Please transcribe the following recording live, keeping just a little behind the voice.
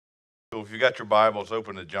If you got your Bibles,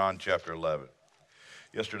 open to John chapter 11.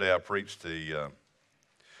 Yesterday I preached the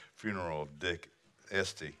funeral of Dick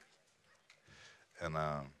Esty, and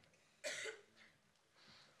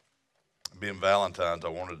being Valentine's, I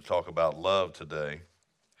wanted to talk about love today,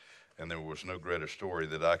 and there was no greater story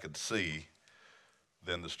that I could see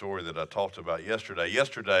than the story that I talked about yesterday.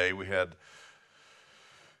 Yesterday we had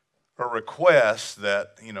a request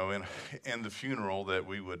that, in the funeral that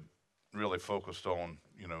we would really focus on,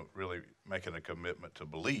 really making a commitment to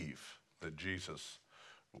believe that Jesus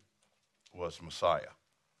was Messiah.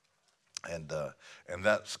 And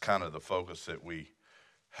that's kind of the focus that we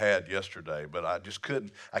had yesterday. But I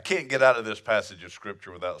can't get out of this passage of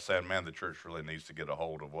Scripture without saying, man, the church really needs to get a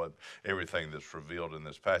hold of everything that's revealed in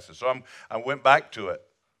this passage. So I went back to it,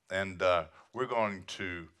 and we're going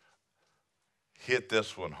to hit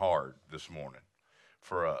this one hard this morning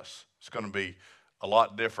for us. It's going to be a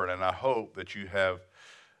lot different, and I hope that you have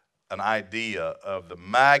an idea of the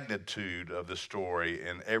magnitude of the story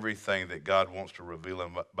and everything that God wants to reveal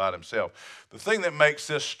about himself. The thing that makes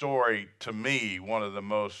this story, to me, one of the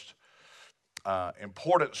most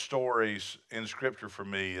important stories in Scripture for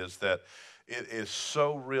me is that it is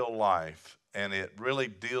so real life, and it really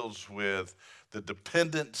deals with the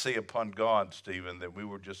dependency upon God, Stephen, that we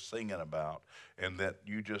were just singing about and that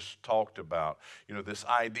you just talked about. This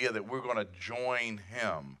idea that we're going to join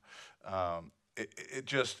him.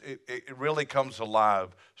 It really comes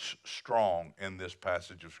alive strong in this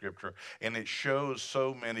passage of Scripture, and it shows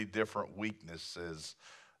so many different weaknesses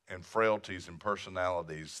and frailties and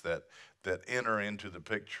personalities that enter into the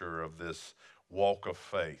picture of this walk of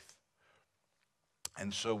faith.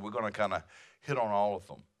 And so we're going to kind of hit on all of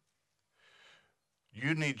them.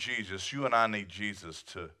 You need Jesus, you and I need Jesus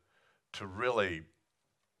to really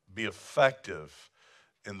be effective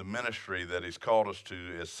in the ministry that he's called us to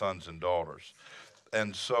as sons and daughters.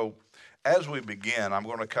 And so as we begin, I'm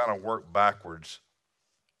going to kind of work backwards,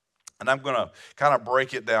 and I'm going to kind of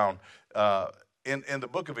break it down. In the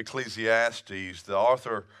book of Ecclesiastes, the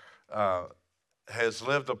author has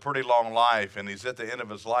lived a pretty long life, and he's at the end of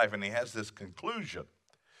his life, and he has this conclusion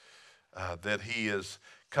that he is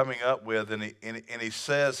coming up with, and he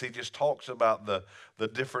says, he just talks about the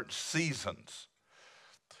different seasons.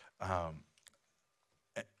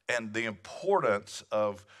 And the importance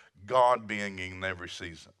of God being in every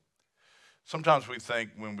season. Sometimes we think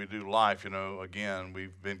when we do life, again,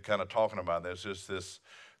 we've been kind of talking about this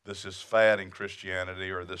is fad in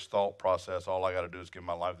Christianity, or this thought process, all I got to do is give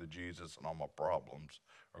my life to Jesus and all my problems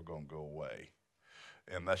are going to go away.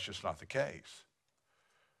 And that's just not the case.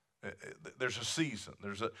 There's a season.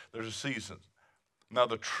 There's a season. Now,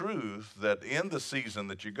 the truth that in the season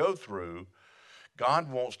that you go through,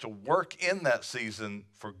 God wants to work in that season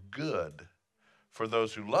for good for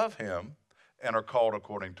those who love him and are called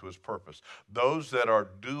according to his purpose. Those that are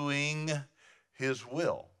doing his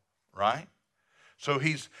will, right? So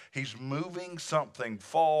he's moving something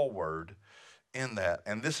forward in that.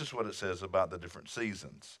 And this is what it says about the different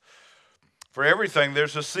seasons. For everything,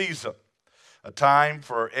 there's a season, a time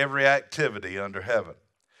for every activity under heaven,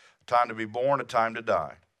 a time to be born, a time to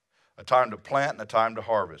die. A time to plant and a time to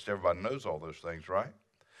harvest. Everybody knows all those things, right?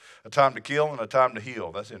 A time to kill and a time to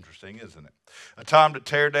heal. That's interesting, isn't it? A time to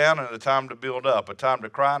tear down and a time to build up. A time to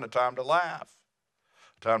cry and a time to laugh.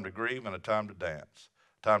 A time to grieve and a time to dance.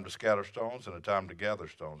 A time to scatter stones and a time to gather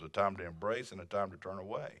stones. A time to embrace and a time to turn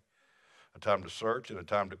away. A time to search and a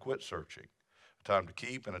time to quit searching. A time to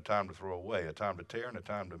keep and a time to throw away. A time to tear and a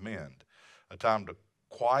time to mend. A time to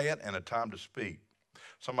quiet and a time to speak.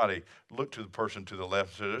 Somebody look to the person to the left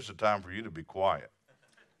and say, there's a time for you to be quiet.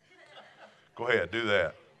 Go ahead, do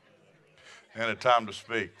that. And a time to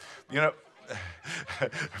speak.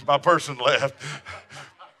 My person left.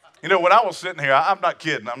 When I was sitting here, I'm not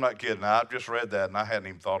kidding. I've just read that, and I hadn't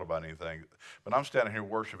even thought about anything. But I'm standing here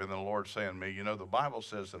worshiping, and the Lord's saying to me, the Bible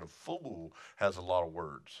says that a fool has a lot of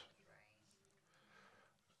words.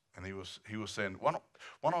 And he was saying, why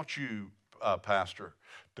don't you, Pastor,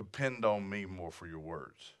 depend on me more for your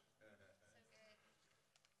words.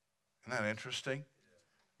 Isn't that interesting?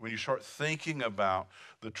 When you start thinking about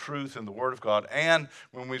the truth in the Word of God, and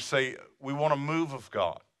when we say we want a move of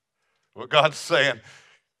God, what God's saying,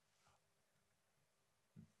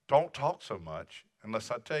 don't talk so much unless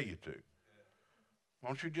I tell you to. Why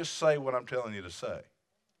don't you just say what I'm telling you to say?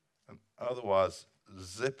 And otherwise,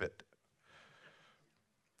 zip it.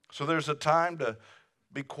 So there's a time to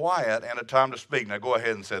be quiet and a time to speak. Now go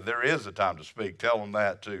ahead and say, there is a time to speak. Tell them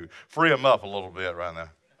that too. Free them up a little bit right now.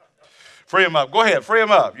 Free them up. Go ahead, free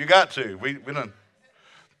them up. You got to. We done.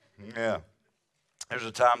 Yeah. There's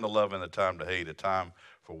a time to love and a time to hate, a time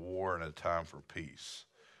for war and a time for peace.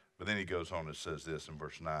 But then he goes on and says this in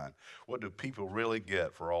verse 9. What do people really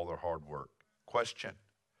get for all their hard work? Question.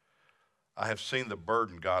 I have seen the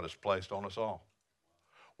burden God has placed on us all.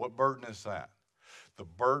 What burden is that? The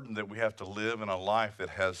burden that we have to live in a life that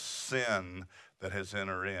has sin that has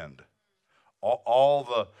entered in. All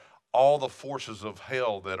the forces of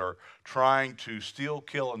hell that are trying to steal,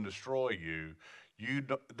 kill, and destroy you, you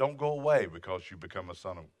don't go away because you become a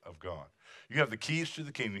son of God. You have the keys to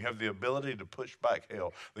the kingdom. You have the ability to push back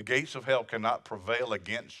hell. The gates of hell cannot prevail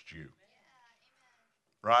against you.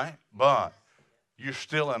 Right? But you're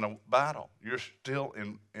still in a battle. You're still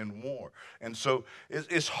in war. And so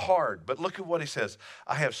it's hard. But look at what he says.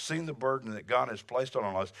 I have seen the burden that God has placed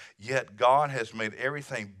on us, yet God has made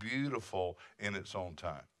everything beautiful in its own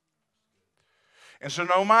time. And so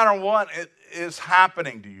no matter what is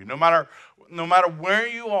happening to you, no matter where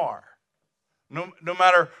you are, no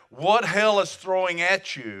matter what hell is throwing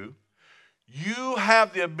at you, you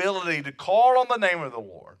have the ability to call on the name of the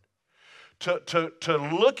Lord, to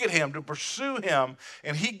look at him, to pursue him,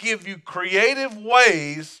 and he give you creative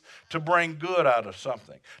ways to bring good out of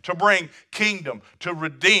something, to bring kingdom, to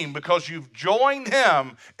redeem, because you've joined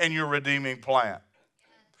him in your redeeming plan.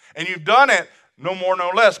 And you've done it no more, no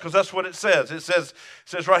less, because that's what it says. It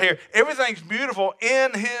says right here, everything's beautiful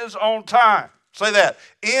in his own time. Say that,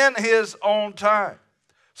 in his own time.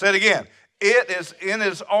 Say it again. It is in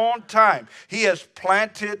his own time. He has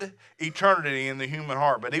planted eternity in the human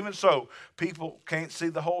heart. But even so, people can't see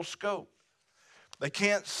the whole scope. They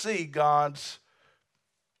can't see God's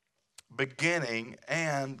beginning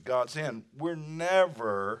and God's end. We're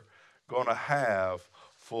never going to have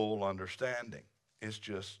full understanding. It's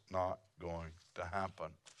just not going to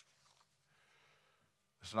happen.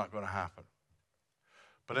 It's not going to happen.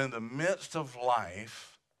 But in the midst of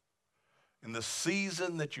life, in the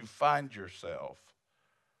season that you find yourself,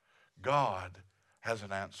 God has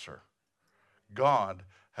an answer. God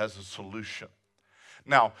has a solution.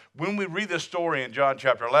 Now, when we read this story in John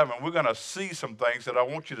chapter 11, we're going to see some things that I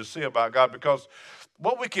want you to see about God, because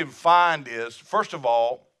what we can find is, first of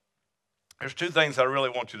all, there's two things I really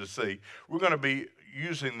want you to see. We're going to be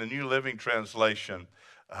using the New Living Translation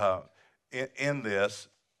in this,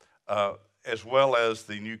 as well as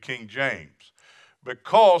the New King James,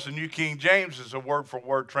 because the New King James is a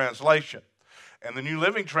word-for-word translation, and the New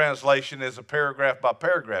Living Translation is a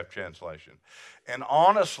paragraph-by-paragraph translation. And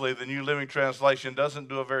honestly, the New Living Translation doesn't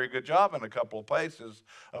do a very good job in a couple of places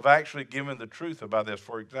of actually giving the truth about this.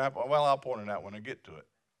 For example, well, I'll point it out when I get to it.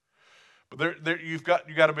 But you've got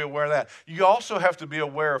to be aware of that. You also have to be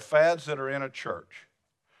aware of fads that are in a church.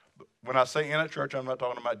 When I say in a church, I'm not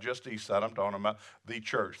talking about just Eastside. I'm talking about the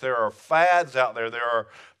church. There are fads out there. There are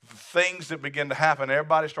things that begin to happen.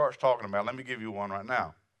 Everybody starts talking about. Let me give you one right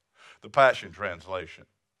now. The Passion Translation.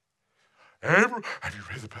 Have you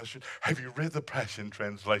read the Passion? Have you read the Passion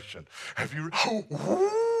Translation? Have you?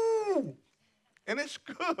 Oh, and it's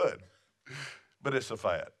good, but it's a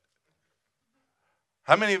fad.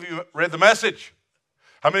 How many of you read the Message?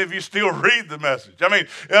 How many of you still read the Message? I mean,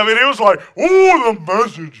 it was like, oh, the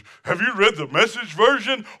Message. Have you read the Message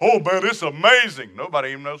version? Oh, man, it's amazing. Nobody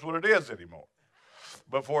even knows what it is anymore.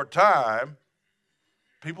 But for a time,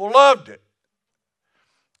 people loved it.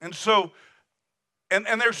 And so, and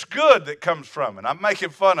there's good that comes from it. I'm making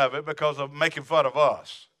fun of it because of making fun of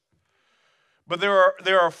us. But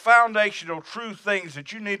there are foundational true things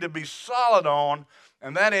that you need to be solid on,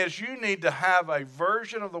 and that is you need to have a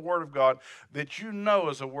version of the Word of God that you know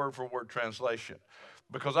is a word-for-word translation.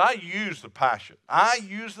 Because I use the Passion. I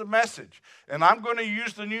use the Message. And I'm going to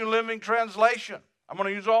use the New Living Translation. I'm going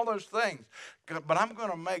to use all those things. But I'm going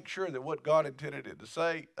to make sure that what God intended it to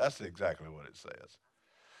say, that's exactly what it says.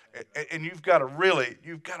 And you've got to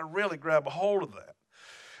really grab a hold of that.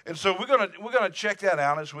 And so we're going to check that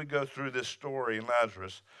out as we go through this story in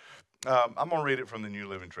Lazarus. I'm going to read it from the New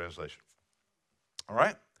Living Translation. All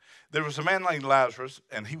right? There was a man named Lazarus,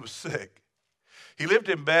 and he was sick. He lived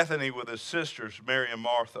in Bethany with his sisters, Mary and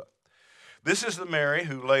Martha. This is the Mary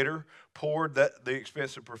who later poured the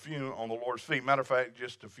expensive perfume on the Lord's feet. Matter of fact,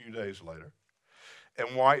 just a few days later,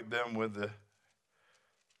 and wiped them with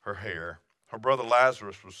her hair. Her brother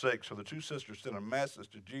Lazarus was sick, so the two sisters sent a message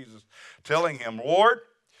to Jesus telling him, Lord,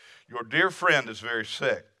 your dear friend is very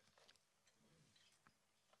sick.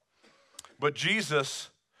 But Jesus,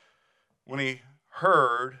 when he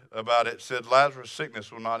heard about it, said Lazarus'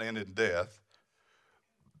 sickness will not end in death.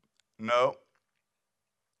 No.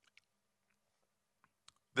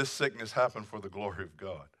 This sickness happened for the glory of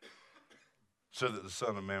God, so that the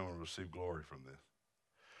Son of Man will receive glory from this.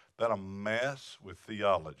 That'll mess with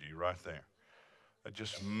theology right there. It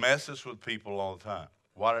just messes with people all the time.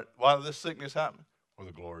 Why did this sickness happen? for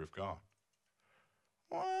the glory of God.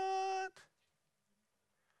 What?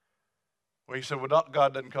 Well, you said, well,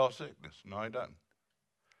 God doesn't cause sickness. No, he doesn't.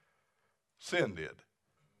 Sin did.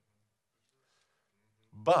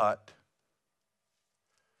 But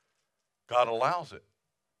God allows it.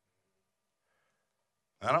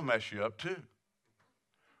 That'll mess you up too.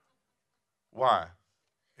 Why?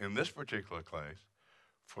 In this particular case,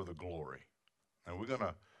 for the glory. And we're going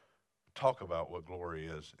to talk about what glory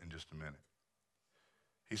is in just a minute.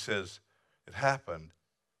 He says it happened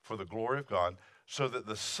for the glory of God, so that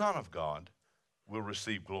the Son of God will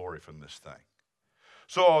receive glory from this thing.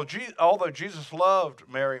 So although Jesus loved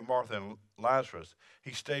Mary, Martha, and Lazarus,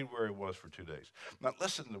 he stayed where he was for 2 days. Now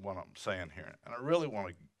listen to what I'm saying here, and I really want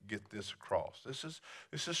to get this across. This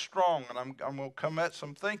is strong, and I'm going to come at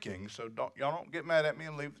some thinking, so y'all don't get mad at me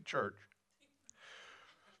and leave the church.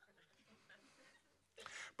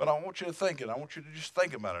 But I want you to think it. I want you to just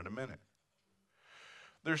think about it a minute.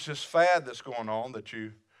 There's this fad that's going on that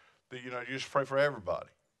you just pray for everybody.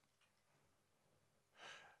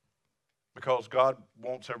 Because God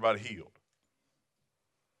wants everybody healed.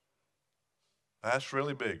 That's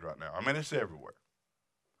really big right now. I mean, it's everywhere.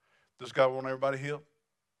 Does God want everybody healed?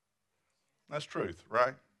 That's truth,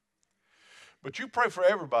 right? But you pray for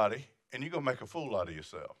everybody, and you're going to make a fool out of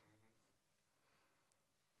yourself.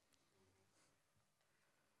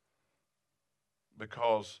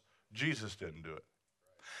 Because Jesus didn't do it.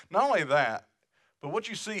 Not only that, but what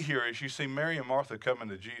you see here is you see Mary and Martha coming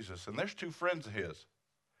to Jesus, and there's two friends of his.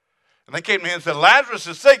 And they came to him and said, Lazarus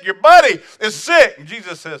is sick. Your buddy is sick. And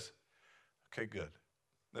Jesus says, okay, good.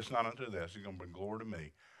 Let's not unto this. You're going to bring glory to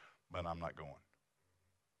me, but I'm not going.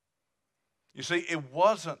 You see, it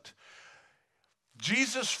wasn't,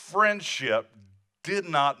 Jesus' friendship did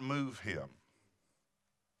not move him.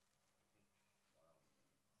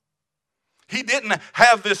 He didn't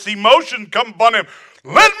have this emotion come upon him.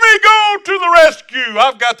 Let me go to the rescue.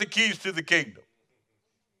 I've got the keys to the kingdom.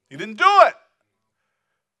 He didn't do it.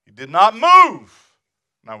 He did not move.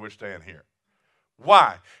 Now we're staying here.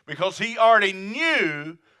 Why? Because he already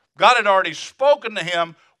knew, God had already spoken to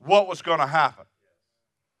him what was going to happen.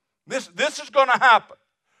 This is going to happen.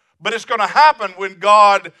 But it's going to happen when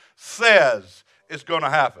God says it's going to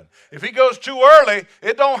happen. If he goes too early,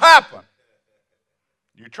 it don't happen.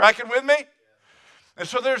 You tracking with me? And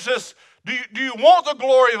so there's this, do you want the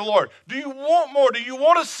glory of the Lord? Do you want more? Do you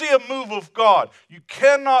want to see a move of God? You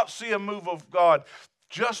cannot see a move of God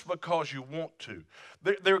just because you want to.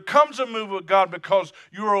 There comes a move of God because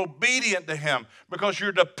you're obedient to him, because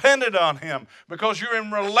you're dependent on him, because you're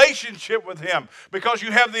in relationship with him, because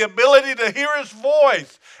you have the ability to hear his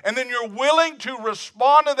voice, and then you're willing to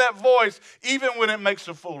respond to that voice even when it makes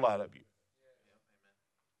a fool out of you.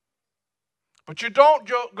 But you don't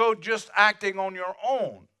go just acting on your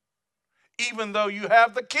own, even though you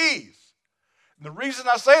have the keys. And the reason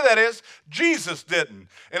I say that is Jesus didn't,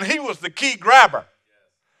 and he was the key grabber.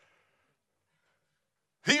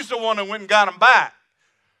 He's the one who went and got him back.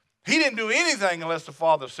 He didn't do anything unless the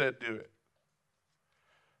Father said do it.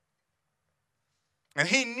 And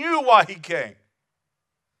he knew why he came.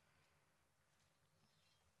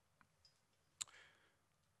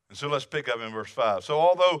 And so let's pick up in verse 5. So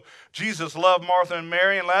although Jesus loved Martha and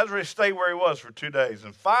Mary and Lazarus, he stayed where he was for 2 days.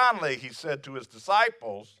 And finally he said to his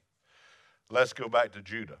disciples, let's go back to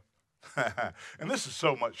Judah. And this is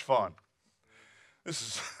so much fun. This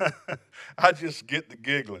is, I just get the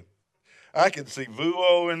giggling. I can see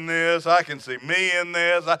Vuo in this. I can see me in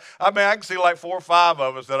this. I mean, I can see like 4 or 5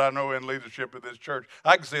 of us that I know in leadership of this church.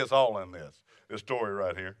 I can see us all in this story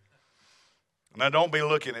right here. Now, don't be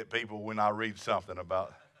looking at people when I read something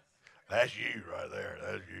about, that's you right there.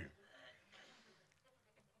 That's you.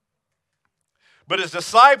 But his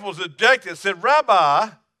disciples objected and said, Rabbi,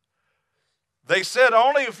 they said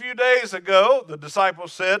only a few days ago, the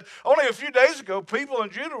disciples said, only a few days ago, people in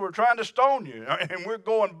Judah were trying to stone you, and we're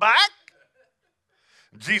going back?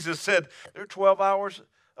 Jesus said, there are 12 hours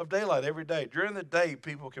of daylight every day. During the day,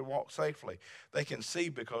 people can walk safely. They can see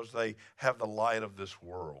because they have the light of this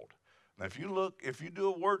world. Now, if you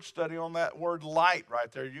do a word study on that word light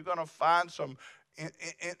right there, you're going to find some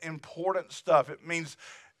important stuff. It means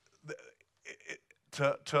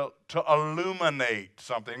to illuminate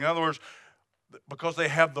something. In other words, because they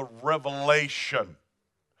have the revelation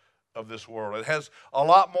of this world. It has a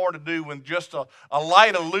lot more to do when just a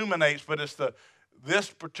light illuminates, but it's this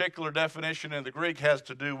particular definition in the Greek has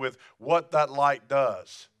to do with what that light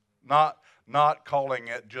does, not calling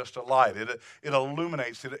it just a light. It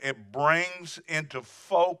illuminates, it brings into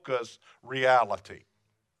focus reality.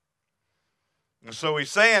 And so he's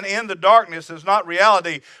saying in the darkness is not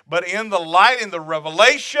reality, but in the light, in the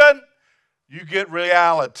revelation, you get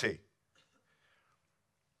reality.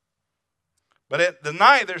 But at the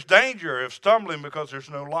night, there's danger of stumbling because there's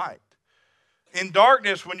no light. In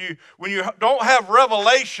darkness, when you don't have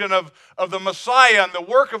revelation of the Messiah and the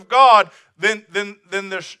work of God, then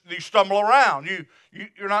you stumble around.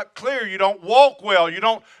 You're not clear. You don't walk well. You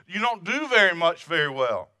don't do very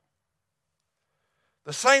well.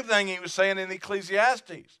 The same thing he was saying in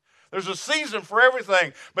Ecclesiastes. There's a season for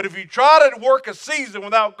everything. But if you try to work a season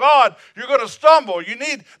without God, you're going to stumble. You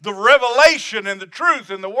need the revelation and the truth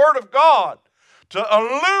and the Word of God to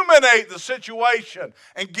illuminate the situation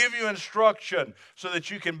and give you instruction so that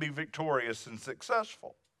you can be victorious and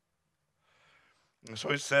successful. And so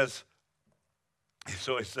he says,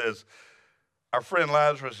 our friend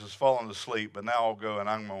Lazarus has fallen asleep, but now I'll go and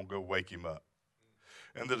I'm going to go wake him up.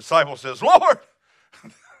 And the disciple says, Lord,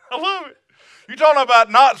 I love it. You're talking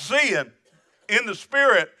about not seeing in the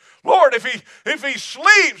spirit. Lord, if he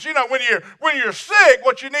sleeps, when you're sick,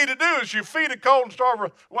 what you need to do is you feed a cold and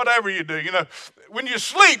starve, whatever you do. When you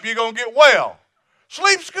sleep, you're going to get well.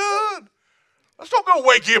 Sleep's good. Let's don't go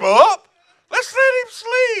wake him up. Let's let him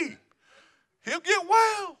sleep. He'll get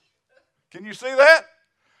well. Can you see that?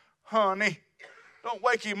 Honey, don't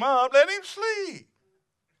wake him up. Let him sleep.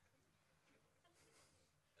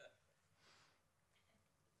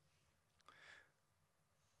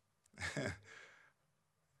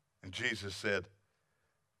 And Jesus said,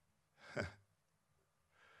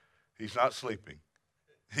 he's not sleeping.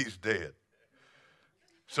 He's dead.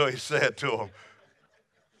 So he said to him,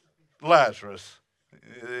 Lazarus,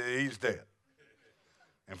 he's dead.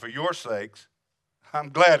 And for your sakes, I'm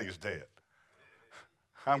glad he's dead.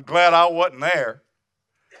 I'm glad I wasn't there.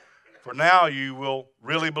 For now you will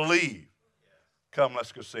really believe. Come,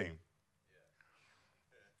 let's go see him.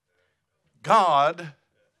 God,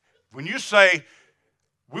 when you say,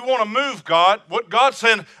 we want to move, God, what God's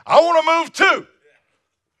saying, I want to move too.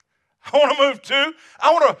 I want to move too.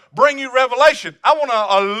 I want to bring you revelation. I want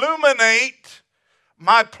to illuminate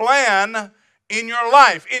my plan in your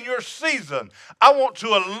life, in your season. I want to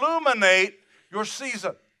illuminate your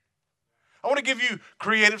season. I want to give you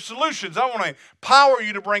creative solutions. I want to empower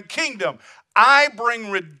you to bring kingdom. I bring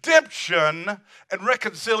redemption and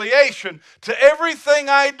reconciliation to everything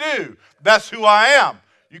I do. That's who I am.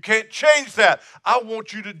 You can't change that. I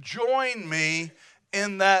want you to join me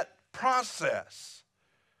in that process.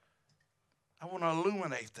 I want to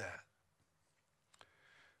illuminate that.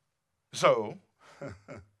 So,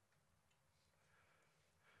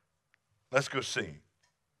 let's go see him.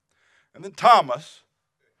 And then Thomas,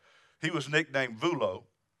 he was nicknamed Vulo.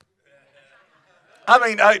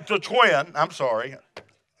 The twin, I'm sorry.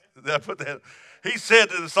 He said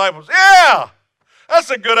to the disciples, yeah, that's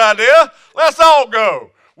a good idea. Let's all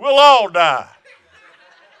go. We'll all die.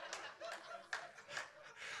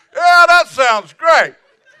 Yeah, that sounds great.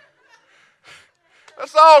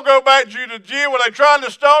 Let's all go back to the jail where they're trying to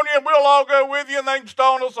stone you, and we'll all go with you, and they can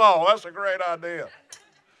stone us all. That's a great idea.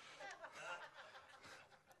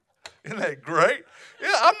 Isn't that great?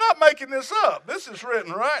 Yeah, I'm not making this up. This is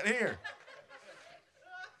written right here.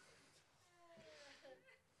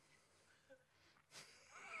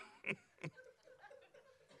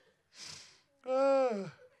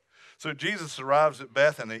 So Jesus arrives at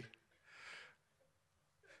Bethany,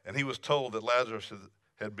 and he was told that Lazarus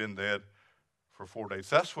had been dead for 4 days.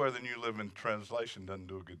 That's where the New Living Translation doesn't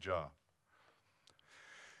do a good job.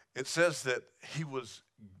 It says that he was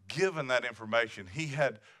given that information. He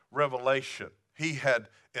had revelation. He had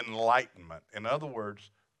enlightenment. In other words,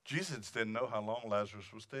 Jesus didn't know how long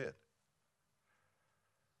Lazarus was dead.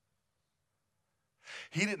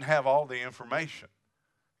 He didn't have all the information.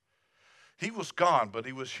 He was gone, but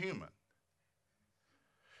he was human.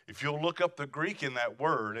 If you'll look up the Greek in that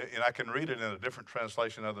word, and I can read it in a different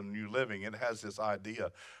translation other than New Living, it has this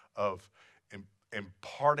idea of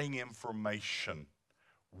imparting information,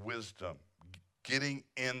 wisdom, getting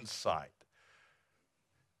insight.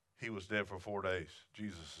 He was dead for 4 days.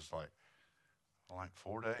 Jesus is like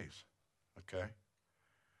 4 days, okay?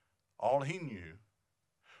 All he knew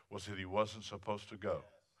was that he wasn't supposed to go,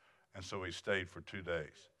 and so he stayed for 2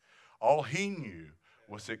 days. All he knew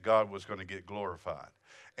was that God was going to get glorified.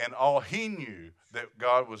 And all he knew that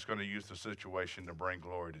God was going to use the situation to bring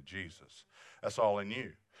glory to Jesus. That's all he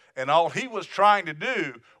knew. And all he was trying to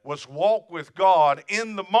do was walk with God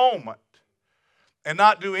in the moment and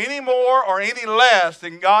not do any more or any less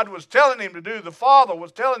than God was telling him to do, the Father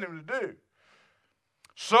was telling him to do,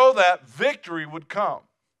 so that victory would come.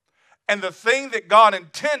 And the thing that God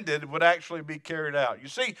intended would actually be carried out. You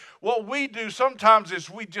see, what we do sometimes is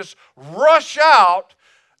we just rush out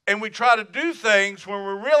and we try to do things when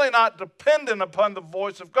we're really not dependent upon the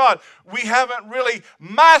voice of God. We haven't really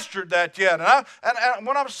mastered that yet. And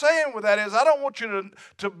what I'm saying with that is I don't want you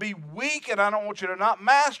to be weak, and I don't want you to not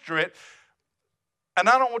master it, and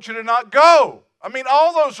I don't want you to not go. I mean,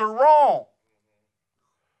 all those are wrong.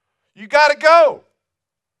 You got to go.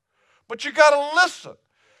 But you got to listen.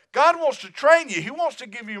 God wants to train you. He wants to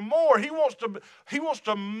give you more. He wants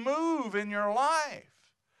to move in your life.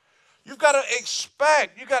 You've got to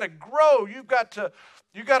expect. You've got to grow. You've got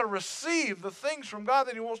to receive the things from God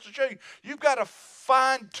that He wants to show you. You've got to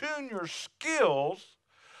fine-tune your skills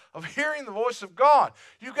of hearing the voice of God.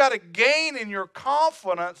 You've got to gain in your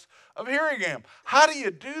confidence of hearing Him. How do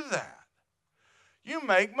you do that? You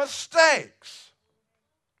make mistakes.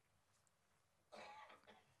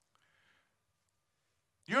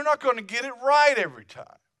 You're not going to get it right every time.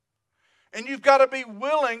 And you've got to be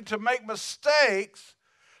willing to make mistakes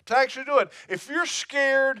to actually do it. If you're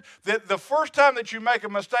scared that the first time that you make a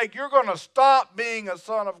mistake, you're going to stop being a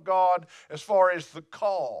son of God as far as the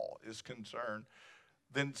call is concerned,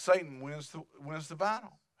 then Satan wins the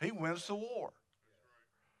battle. He wins the war.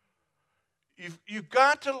 You've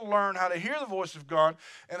got to learn how to hear the voice of God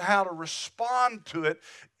and how to respond to it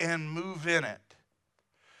and move in it.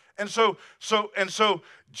 And so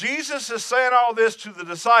Jesus is saying all this to the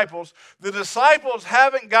disciples. The disciples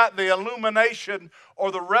haven't got the illumination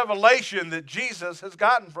or the revelation that Jesus has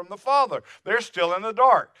gotten from the Father. They're still in the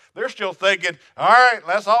dark. They're still thinking, all right,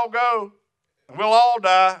 let's all go. We'll all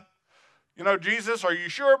die. You know, Jesus, are you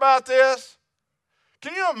sure about this?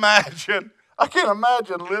 Can you imagine? I can't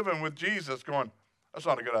imagine living with Jesus going, that's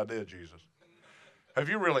not a good idea, Jesus. Have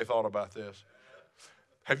you really thought about this?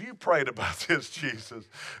 Have you prayed about this, Jesus?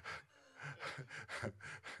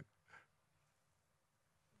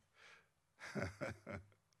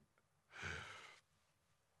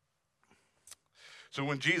 So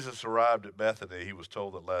when Jesus arrived at Bethany, he was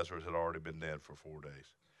told that Lazarus had already been dead for 4 days.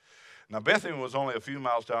 Now, Bethany was only a few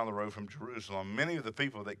miles down the road from Jerusalem. Many of the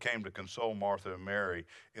people that came to console Martha and Mary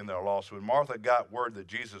in their loss, when Martha got word that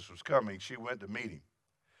Jesus was coming, she went to meet him.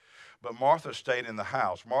 But Martha stayed in the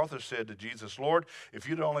house. Martha said to Jesus, Lord, if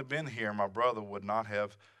you'd only been here, my brother would not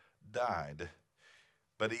have died.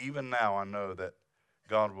 But even now I know that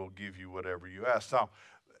God will give you whatever you ask. Now,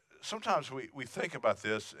 sometimes we think about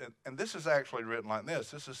this, and this is actually written like this.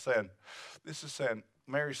 This is saying,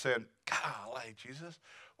 Mary saying, golly, Jesus,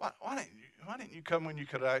 why didn't you come when you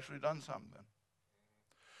could have actually done something?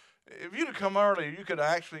 If you'd have come earlier, you could have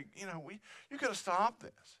actually, you could have stopped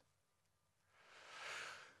this.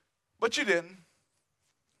 But you didn't.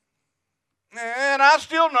 And I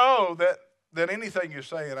still know that anything you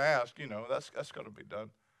say and ask, that's going to be done.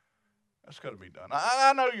 That's going to be done.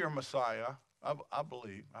 I know you're Messiah. I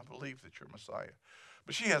believe that you're Messiah.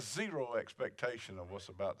 But she has zero expectation of what's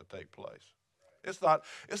about to take place. It's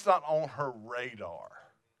not on her radar.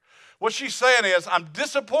 What she's saying is, I'm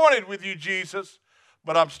disappointed with you, Jesus,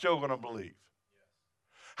 but I'm still going to believe.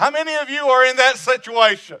 How many of you are in that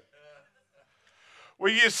situation?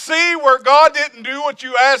 Where you see where God didn't do what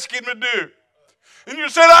you asked him to do. And you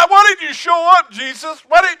said, why didn't you show up, Jesus?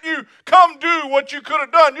 Why didn't you come do what you could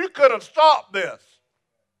have done? You could have stopped this.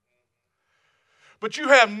 But you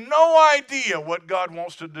have no idea what God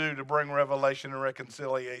wants to do to bring revelation and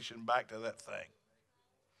reconciliation back to that thing.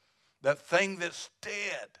 That thing that's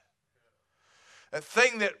dead. That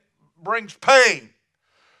thing that brings pain.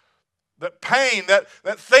 That pain, that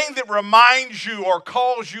thing that reminds you or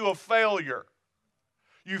calls you a failure.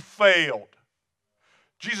 You failed.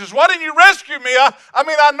 Jesus, why didn't you rescue me? I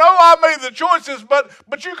mean, I know I made the choices, but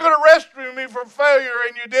you could have rescued me from failure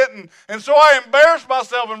and you didn't. And so I embarrassed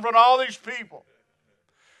myself in front of all these people.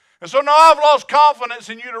 And so now I've lost confidence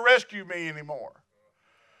in you to rescue me anymore.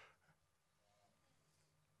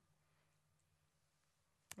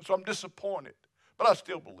 And so I'm disappointed, but I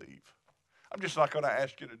still believe. I'm just not going to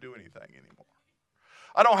ask you to do anything anymore.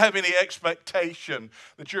 I don't have any expectation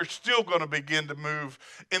that you're still going to begin to move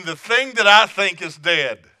in the thing that I think is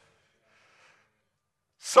dead.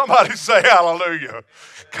 Somebody say hallelujah.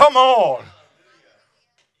 Come on.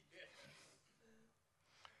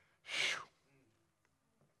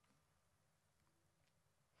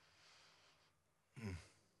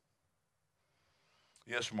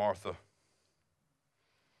 Yes, Martha.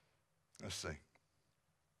 Let's see.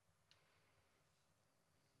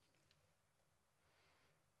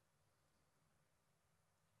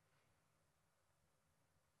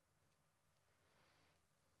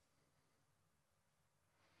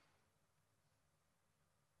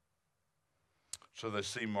 So they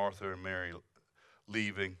see Martha and Mary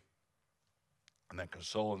leaving. and then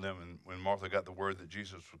consoling them. And when Martha got the word that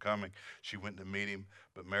Jesus was coming, she went to meet him.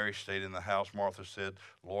 But Mary stayed in the house. Martha said,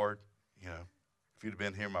 Lord, if you'd have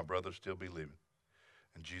been here, my brother would still be living.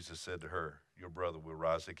 And Jesus said to her, your brother will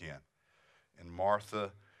rise again. And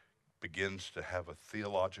Martha begins to have a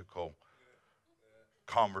theological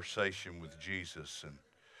conversation with Jesus and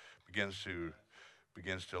begins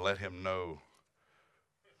to let him know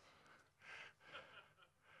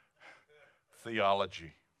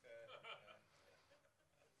theology.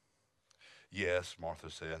 Yes, Martha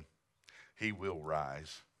said, he will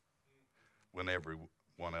rise when everyone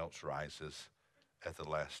else rises at the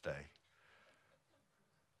last day.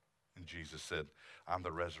 And Jesus said, I'm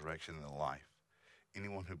the resurrection and the life.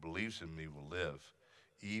 Anyone who believes in me will live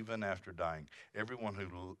even after dying. Everyone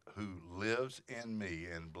who lives in me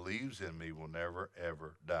and believes in me will never,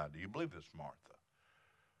 ever die. Do you believe this, Martha?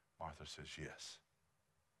 Martha says, yes.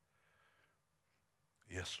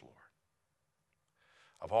 Yes, Lord.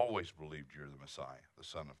 I've always believed you're the Messiah, the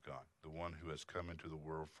Son of God, the one who has come into the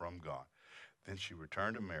world from God. Then she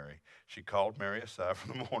returned to Mary. She called Mary aside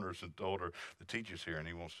from the mourners and told her, the teacher's here and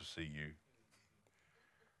he wants to see you.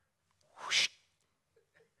 Whoosh.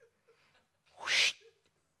 Whoosh.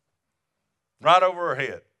 Right over her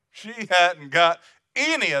head. She hadn't got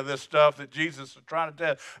any of this stuff that Jesus is trying to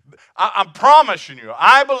tell. I'm promising you,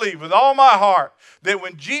 I believe with all my heart that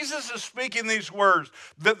when Jesus is speaking these words,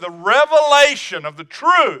 that the revelation of the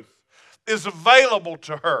truth is available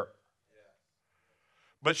to her.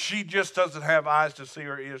 But she just doesn't have eyes to see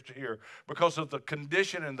or ears to hear because of the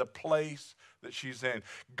condition and the place that she's in.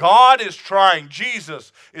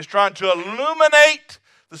 Jesus is trying to illuminate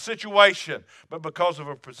the situation, but because of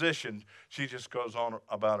her position, she just goes on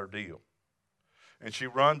about her deal. And she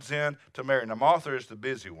runs in to Mary. Now, Martha is the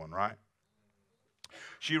busy one, right?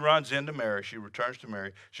 She runs into Mary. She returns to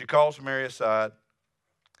Mary. She calls Mary aside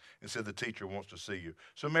and said, the teacher wants to see you.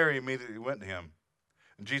 So Mary immediately went to him.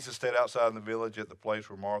 And Jesus stayed outside in the village at the place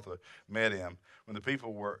where Martha met him. When the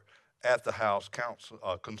people were at the house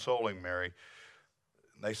consoling Mary,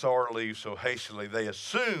 they saw her leave so hastily, they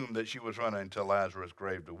assumed that she was running to Lazarus'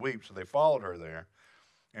 grave to weep, so they followed her there.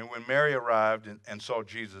 And when Mary arrived and saw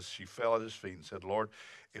Jesus, she fell at his feet and said, Lord,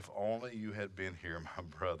 if only you had been here, my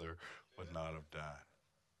brother would not have died.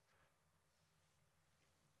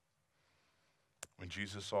 When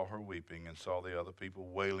Jesus saw her weeping and saw the other people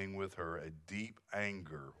wailing with her, a deep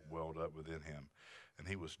anger welled up within him, and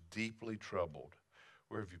he was deeply troubled.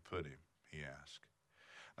 Where have you put him? He asked.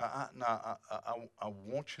 I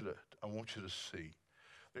want you to see.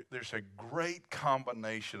 There's a great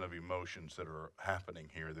combination of emotions that are happening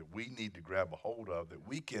here that we need to grab a hold of, that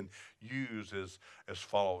we can use as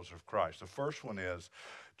followers of Christ. The first one is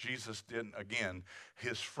Jesus didn't, again,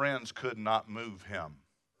 his friends could not move him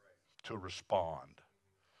to respond.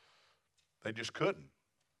 They just couldn't.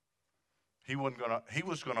 He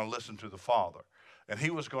was going to listen to the Father, and he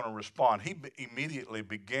was going to respond. He immediately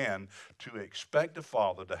began to expect the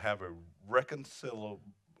Father to have a reconcilable,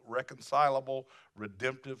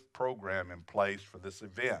 redemptive program in place for this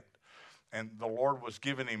event. And the Lord was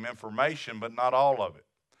giving him information, but not all of it.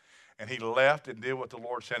 And he left and did what the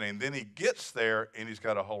Lord said. And then he gets there, and he's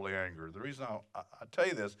got a holy anger. The reason I tell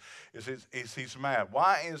you this is he's mad.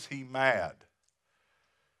 Why is he mad?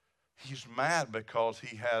 He's mad because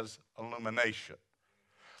he has illumination.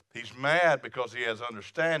 He's mad because he has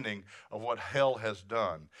understanding of what hell has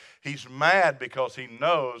done. He's mad because he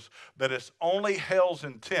knows that it's only hell's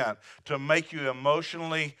intent to make you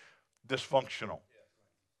emotionally dysfunctional,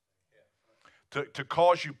 to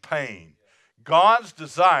cause you pain. God's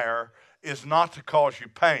desire is not to cause you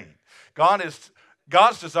pain. God's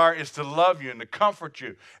desire is to love you and to comfort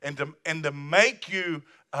you and to make you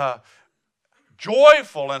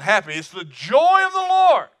joyful and happy. It's the joy of the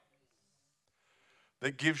Lord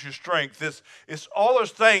that gives you strength. It's all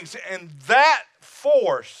those things. And that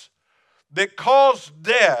force that caused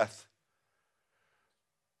death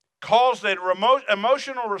caused an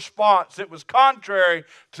emotional response that was contrary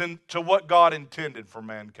to what God intended for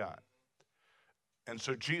mankind. And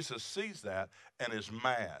so Jesus sees that and is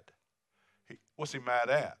mad. What's he mad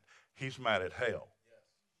at? He's mad at hell.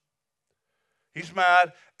 He's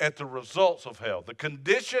mad at the results of hell, the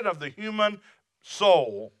condition of the human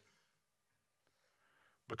soul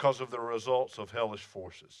because of the results of hellish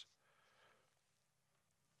forces.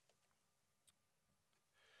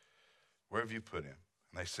 Where have you put him?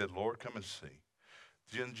 And they said, Lord, come and see.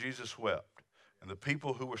 Then Jesus wept. And the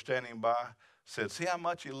people who were standing by said, see how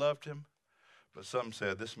much he loved him? But some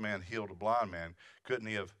said, this man healed a blind man. Couldn't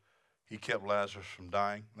he kept Lazarus from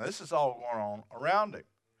dying? Now, this is all going on around him.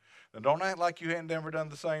 Now, don't act like you hadn't ever done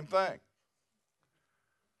the same thing.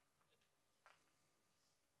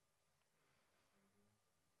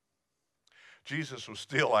 Jesus was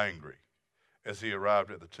still angry as he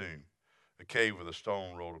arrived at the tomb, a cave with a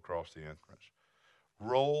stone rolled across the entrance.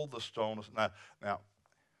 Roll the stone. Now,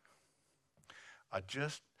 I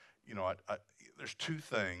just, there's two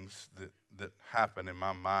things that happen in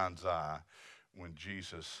my mind's eye when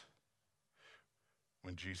Jesus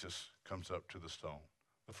comes up to the stone.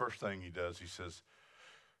 The first thing he does, he says,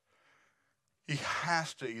 he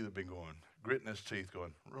has to either be going, gritting his teeth,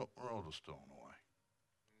 going, roll the stone away.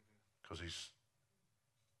 Because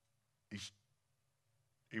he's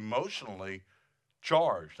emotionally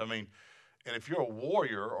charged. I mean, and if you're a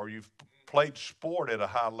warrior or you've played sport at a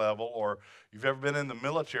high level or you've ever been in the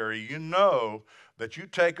military, you know that you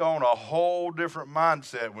take on a whole different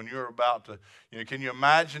mindset when you're about to, can you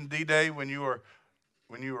imagine D-Day when you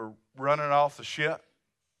were running off the ship?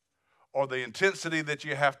 Or the intensity that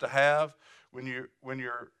you have to have when you're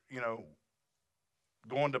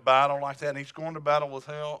going to battle like that, and he's going to battle with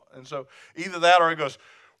hell. And so either that or he goes,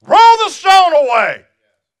 roll the stone away.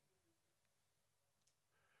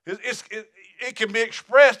 It can be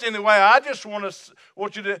expressed any way. I just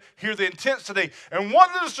want you to hear the intensity. And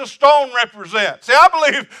what does the stone represent? See, I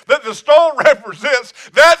believe that the stone represents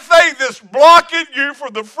that thing that's blocking you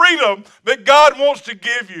from the freedom that God wants to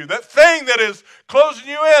give you. That thing that is closing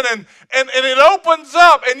you in. And it opens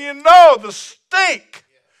up, and the stink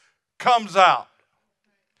comes out.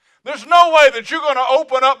 There's no way that you're going to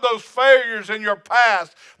open up those failures in your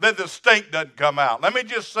past that the stink doesn't come out. Let me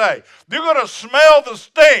just say, you're going to smell the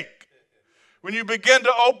stink when you begin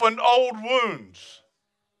to open old wounds.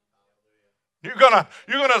 You're gonna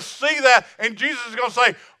see that, and Jesus is going to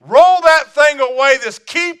say, roll that thing away that's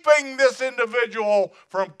keeping this individual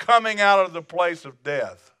from coming out of the place of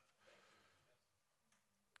death.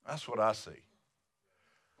 That's what I see.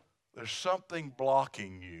 There's something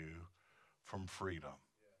blocking you from freedom.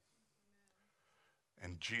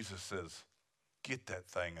 And Jesus says, get that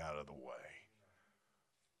thing out of the way.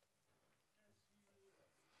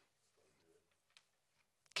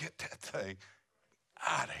 Get that thing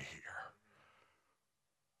out of here.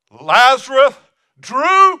 Lazarus,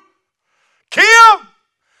 Drew, Kim,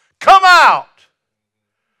 come out.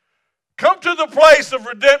 Come to the place of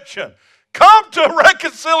redemption. Come to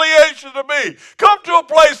reconciliation to me. Come to a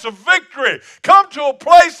place of victory. Come to a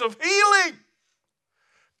place of healing.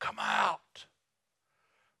 Come out.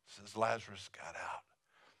 It says Lazarus got out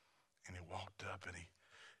and he walked up and he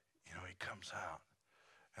comes out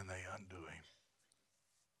and they undo him.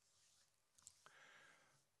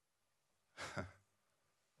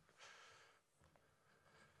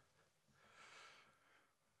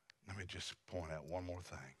 Let me just point out one more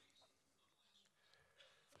thing.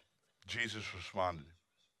 Jesus responded.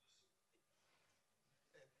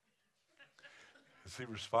 Is he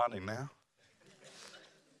responding now?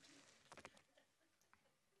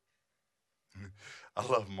 I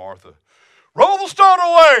love Martha. Roll the stone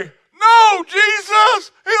away. No,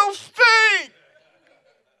 Jesus, he'll stink.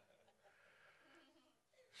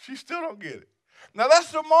 She still don't get it. Now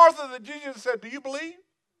that's the Martha that Jesus said, do you believe?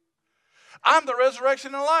 I'm the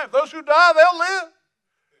resurrection and life. Those who die, they'll live.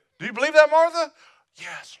 Do you believe that, Martha?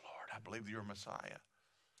 Yes, Lord, I believe you're Messiah.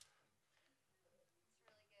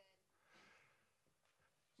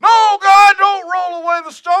 No, God, don't roll away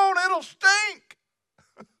the stone. It'll stink.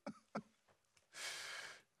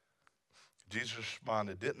 Jesus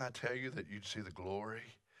responded, didn't I tell you that you'd see the glory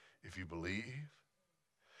if you believe?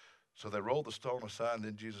 So they rolled the stone aside, and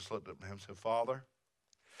then Jesus looked up at him and said, Father,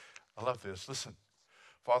 I love this. Listen,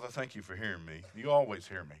 Father, thank you for hearing me. You always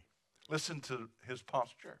hear me. Listen to his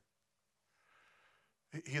posture.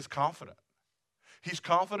 He is confident. He's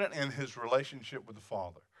confident in his relationship with the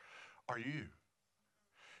Father. Are you?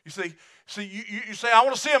 You say, I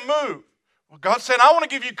want to see him move. Well, God said, I want to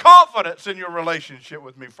give you confidence in your relationship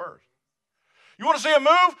with me first. You want to see him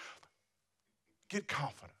move? Get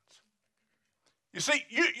confidence. You see,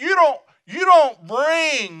 you don't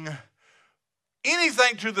bring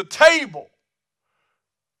anything to the table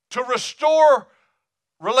to restore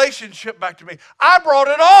relationship back to me. I brought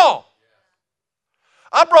it all.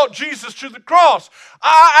 I brought Jesus to the cross.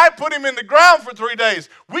 I put him in the ground for 3 days.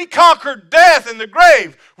 We conquered death in the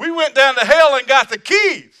grave. We went down to hell and got the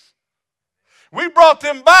keys. We brought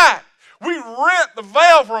them back. We rent the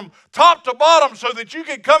veil from top to bottom so that you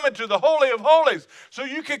can come into the Holy of Holies, so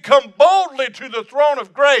you can come boldly to the throne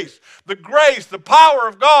of grace, the power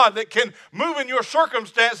of God that can move in your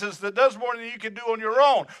circumstances that does more than you can do on your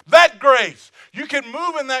own. That grace, you can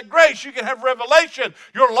move in that grace. You can have revelation.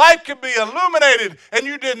 Your life can be illuminated, and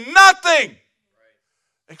you did nothing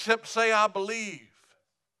except say, I believe.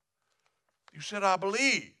 You said, I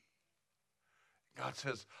believe. God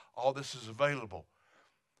says, all this is available.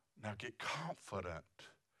 Now get confident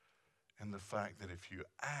in the fact that if you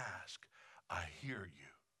ask, I hear you.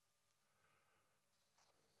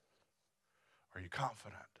 Are you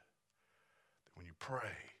confident that when you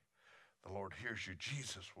pray, the Lord hears you?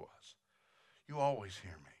 Jesus was. You always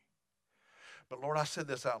hear me. But Lord, I said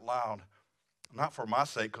this out loud, not for my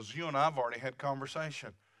sake, because you and I have already had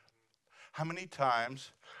conversation. How many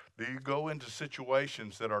times do you go into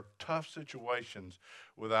situations that are tough situations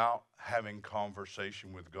without having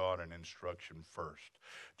conversation with God and instruction first?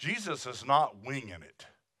 Jesus is not winging it.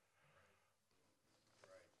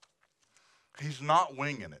 He's not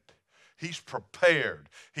winging it. He's prepared.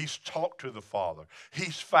 He's talked to the Father.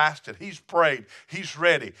 He's fasted. He's prayed. He's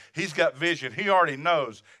ready. He's got vision. He already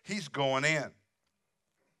knows he's going in.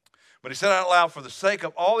 But he said out loud, for the sake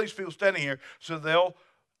of all these people standing here, so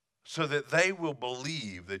that they will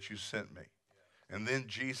believe that you sent me. And then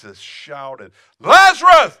Jesus shouted,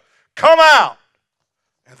 Lazarus, come out!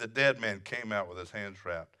 And the dead man came out with his hands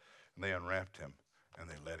wrapped, and they unwrapped him, and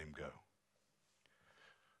they let him go.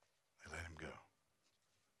 They let him go.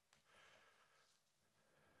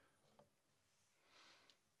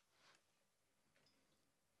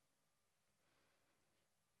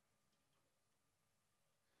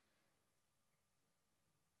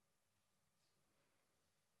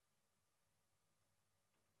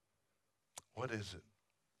 What is it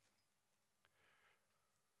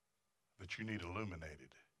that you need illuminated?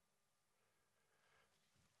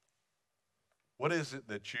 What is it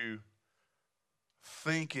that you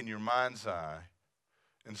think in your mind's eye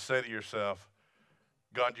and say to yourself,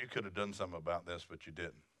 God, you could have done something about this, but you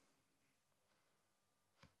didn't?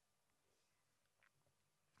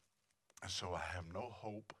 And so I have no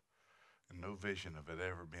hope and no vision of it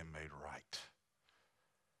ever being made right.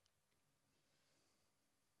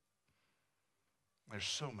 There's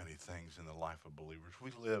so many things in the life of believers.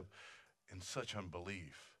 We live in such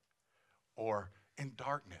unbelief or in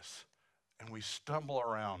darkness, and we stumble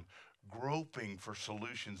around groping for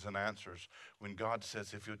solutions and answers when God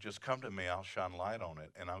says, if you'll just come to me, I'll shine light on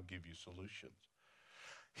it and I'll give you solutions.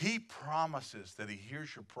 He promises that he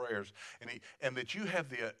hears your prayers and that you have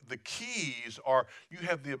the keys, or you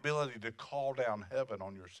have the ability to call down heaven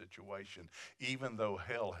on your situation, even though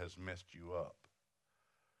hell has messed you up.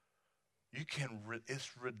 You can,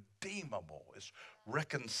 it's redeemable. It's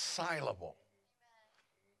reconcilable.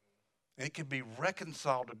 It can be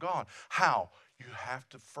reconciled to God. How? You have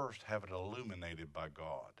to first have it illuminated by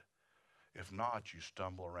God. If not, you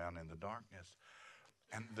stumble around in the darkness.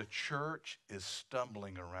 And the church is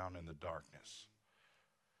stumbling around in the darkness.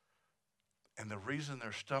 And the reason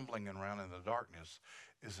they're stumbling around in the darkness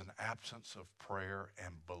is an absence of prayer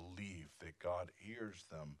and belief that God hears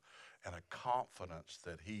them, and a confidence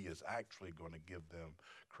that he is actually going to give them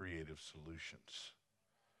creative solutions.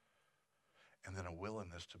 And then a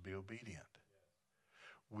willingness to be obedient.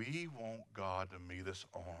 We want God to meet us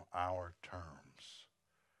on our terms.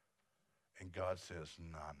 And God says,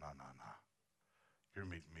 no. You're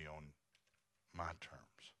meeting me on my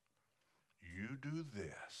terms. You do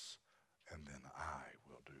this, and then I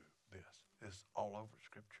will do this. It's all over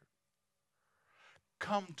Scripture.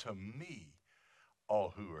 Come to me,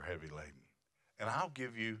 all who are heavy laden, and I'll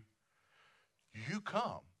give you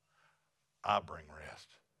come, I bring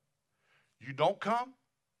rest. You don't come,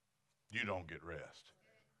 you don't get rest.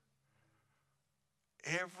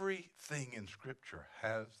 Everything in Scripture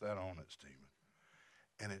has that on it, Stephen.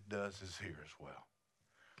 And it does is here as well.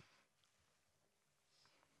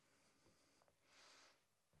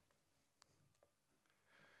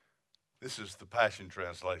 This is the Passion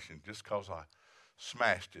Translation, just because I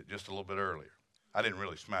smashed it just a little bit earlier. I didn't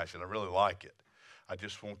really smash it. I really like it. I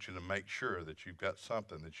just want you to make sure that you've got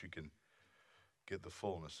something that you can get the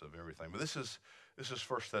fullness of everything. But this is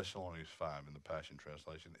 1 Thessalonians 5 in the Passion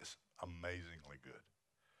Translation. It's amazingly good.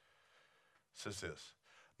 It says this,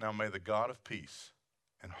 now may the God of peace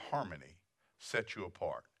and harmony set you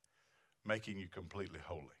apart, making you completely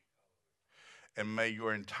holy. And may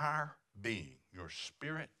your entire being, your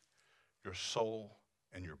spirit, your soul,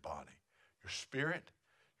 and your body, your spirit,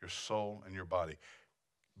 your soul, and your body,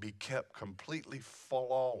 be kept completely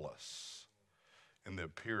flawless in the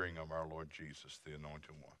appearing of our Lord Jesus, the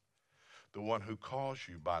Anointed One. The one who calls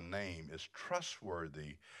you by name is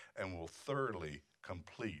trustworthy and will thoroughly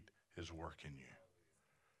complete his work in you.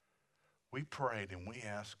 We prayed and we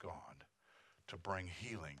asked God to bring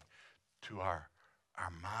healing to our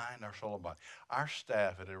mind, our soul, and body. Our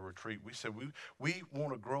staff at a retreat, we said we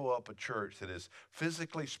want to grow up a church that is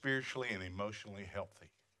physically, spiritually, and emotionally healthy.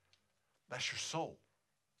 That's your soul.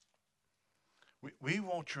 We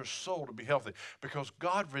want your soul to be healthy because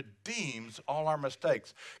God redeems all our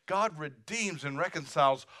mistakes. God redeems and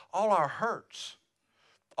reconciles all our hurts,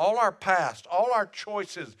 all our past, all our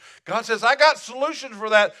choices. God says, I got solutions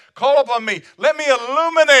for that. Call upon me. Let me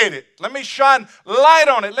illuminate it. Let me shine light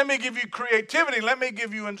on it. Let me give you creativity. Let me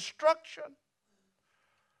give you instruction.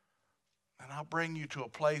 And I'll bring you to a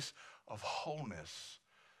place of wholeness,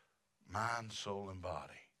 mind, soul, and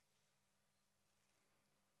body.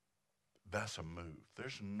 That's a move.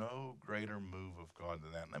 There's no greater move of God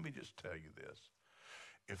than that. And let me just tell you this.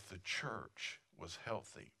 If the church was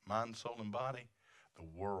healthy, mind, soul, and body, the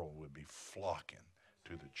world would be flocking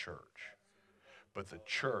to the church. But the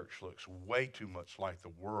church looks way too much like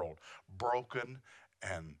the world, broken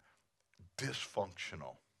and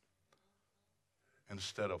dysfunctional,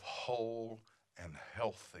 instead of whole and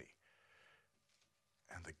healthy.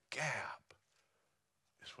 And the gap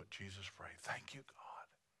is what Jesus prayed. Thank you, God.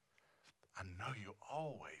 I know you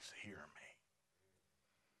always hear me.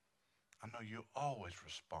 I know you always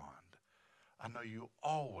respond. I know you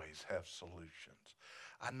always have solutions.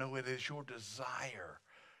 I know it is your desire.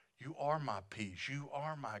 You are my peace. You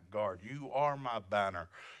are my guard. You are my banner.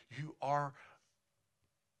 You are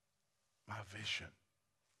my vision.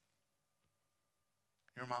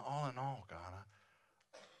 You're my all in all, God.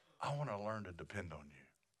 I want to learn to depend on you.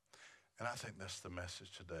 And I think that's the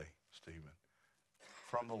message today, Stephen,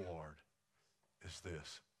 from the Lord is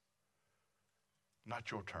this.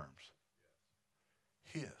 Not your terms.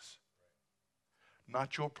 His.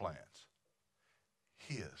 Not your plans.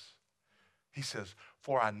 His. He says,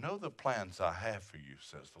 for I know the plans I have for you,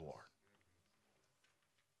 says the Lord.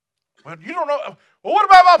 Well, you don't know. Well, what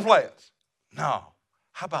about my plans? No.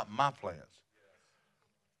 How about my plans?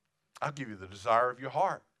 I'll give you the desire of your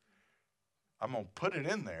heart. I'm going to put it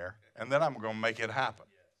in there, and then I'm going to make it happen.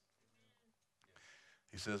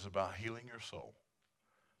 He says about healing your soul,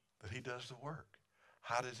 that he does the work.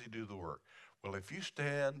 How does he do the work? Well, if you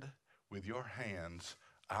stand with your hands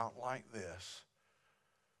out like this,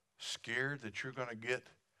 scared that you're going to get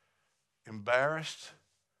embarrassed,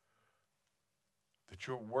 that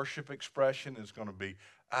your worship expression is going to be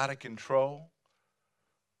out of control,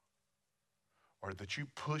 or that you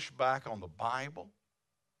push back on the Bible,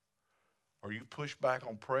 or you push back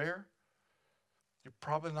on prayer, you're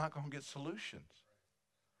probably not going to get solutions.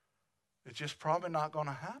 It's just probably not going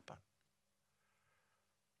to happen.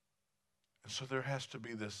 And so there has to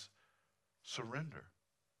be this surrender.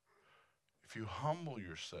 If you humble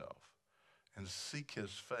yourself and seek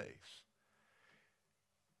his face,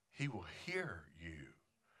 he will hear you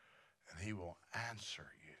and he will answer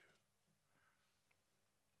you.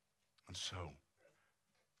 And so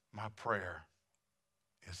my prayer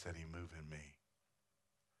is that he move in me,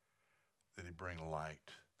 that he bring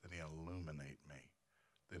light, that he illuminate me,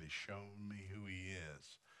 that he show me who he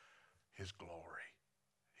is, his glory.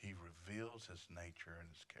 He reveals his nature and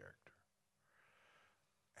his character.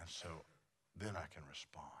 And so then I can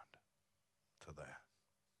respond to that.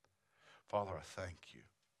 Father, I thank you.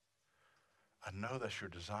 I know that's your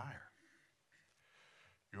desire.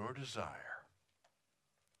 Your desire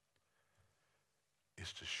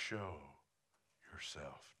is to show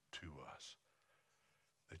yourself to us,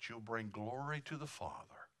 that you'll bring glory to the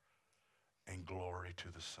Father and glory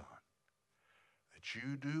to the Son, that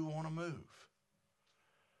you do want to move,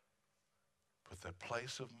 but the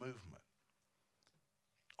place of movement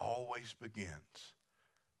always begins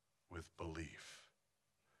with belief.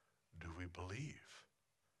 Do we believe?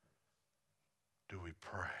 Do we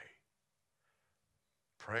pray?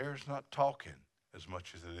 Prayer is not talking as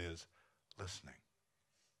much as it is listening.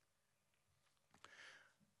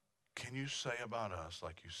 Can you say about us,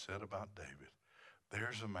 like you said about David,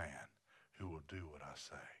 there's a man who will do what I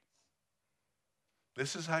say?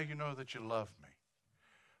 This is how you know that you love me,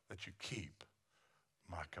 that you keep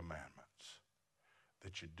my commandments,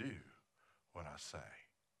 that you do what I say.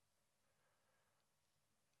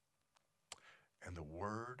 And the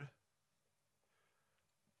Word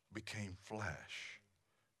became flesh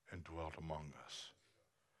and dwelt among us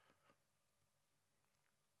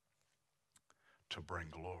to bring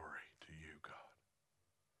glory to you, God.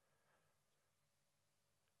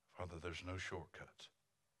 Father, there's no shortcuts.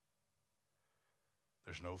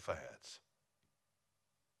 There's no fads.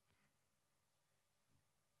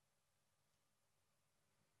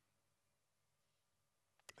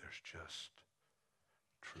 There's just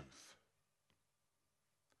truth.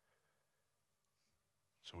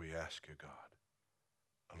 So we ask you, God,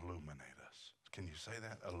 illuminate us. Can you say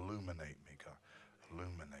that? Illuminate me, God.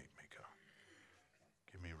 Illuminate me, God.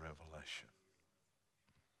 Give me revelation.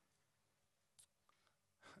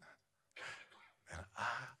 And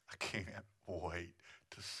I can't wait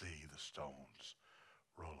stones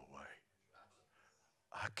roll away.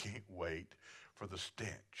 I can't wait for the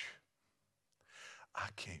stench. I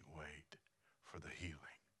can't wait for the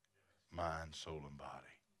healing, mind, soul, and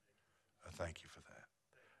body. I thank you for that.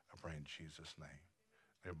 I pray in Jesus' name.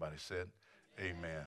 Everybody said, amen.